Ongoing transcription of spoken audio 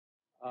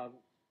Um,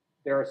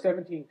 there are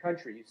 17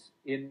 countries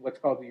in what's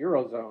called the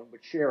Eurozone,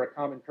 which share a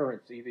common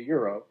currency, the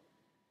euro,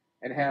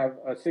 and have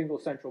a single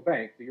central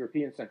bank, the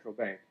European Central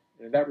Bank.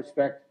 And in that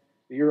respect,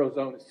 the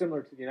Eurozone is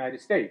similar to the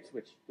United States,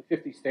 which the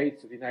 50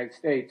 states of the United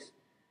States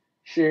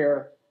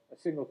share a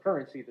single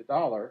currency, the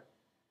dollar,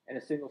 and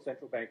a single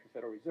central bank, the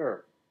Federal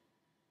Reserve.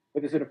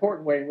 But there's an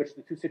important way in which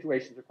the two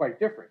situations are quite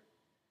different.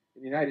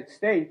 In the United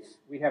States,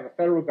 we have a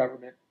federal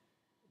government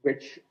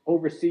which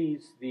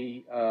oversees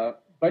the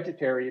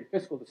budgetary and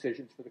fiscal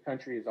decisions for the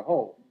country as a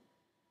whole.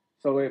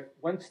 So if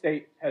one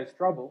state has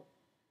trouble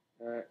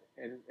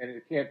and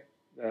it can't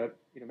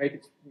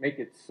make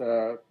its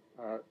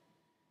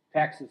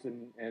taxes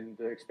and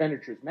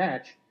expenditures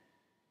match,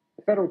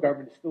 the federal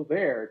government is still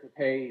there to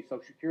pay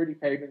Social Security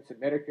payments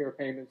and Medicare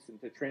payments and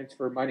to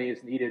transfer money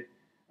as needed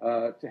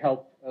to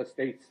help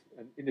states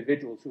and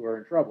individuals who are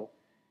in trouble.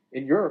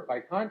 In Europe, by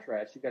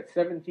contrast, you've got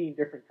 17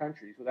 different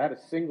countries without a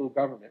single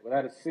government,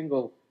 without a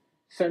single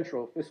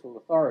central fiscal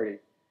authority.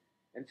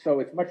 And so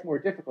it's much more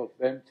difficult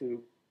for them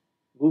to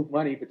move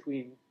money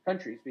between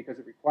countries because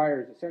it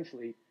requires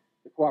essentially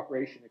the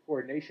cooperation and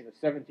coordination of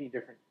 17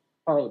 different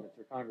parliaments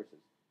or congresses,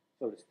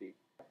 so to speak.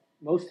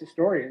 Most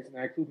historians, and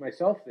I include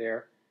myself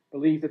there,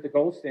 believe that the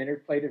gold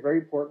standard played a very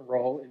important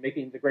role in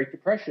making the Great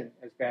Depression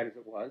as bad as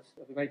it was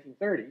of the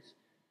 1930s,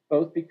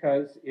 both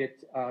because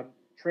it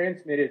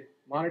transmitted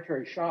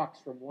monetary shocks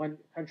from one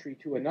country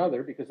to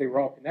another because they were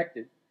all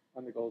connected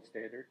on the gold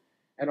standard,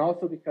 and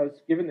also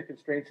because, given the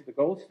constraints of the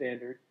gold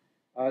standard,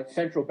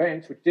 central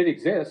banks, which did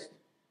exist,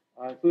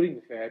 including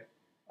the Fed,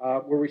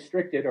 were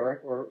restricted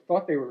or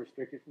thought they were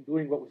restricted from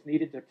doing what was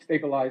needed to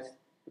stabilize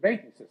the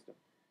banking system.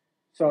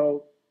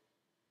 So,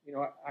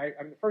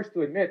 I'm the first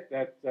to admit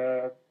that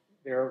the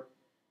Federal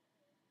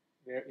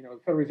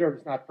Reserve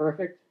is not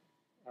perfect.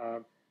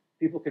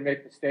 People can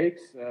make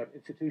mistakes.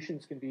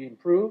 Institutions can be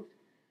improved.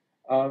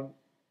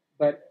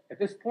 But at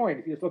this point,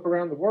 if you just look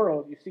around the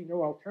world, you see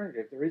no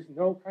alternative. There is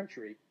no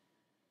country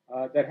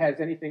that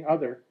has anything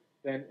other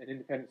than an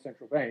independent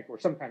central bank or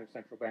some kind of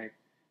central bank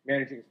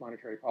managing its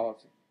monetary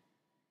policy.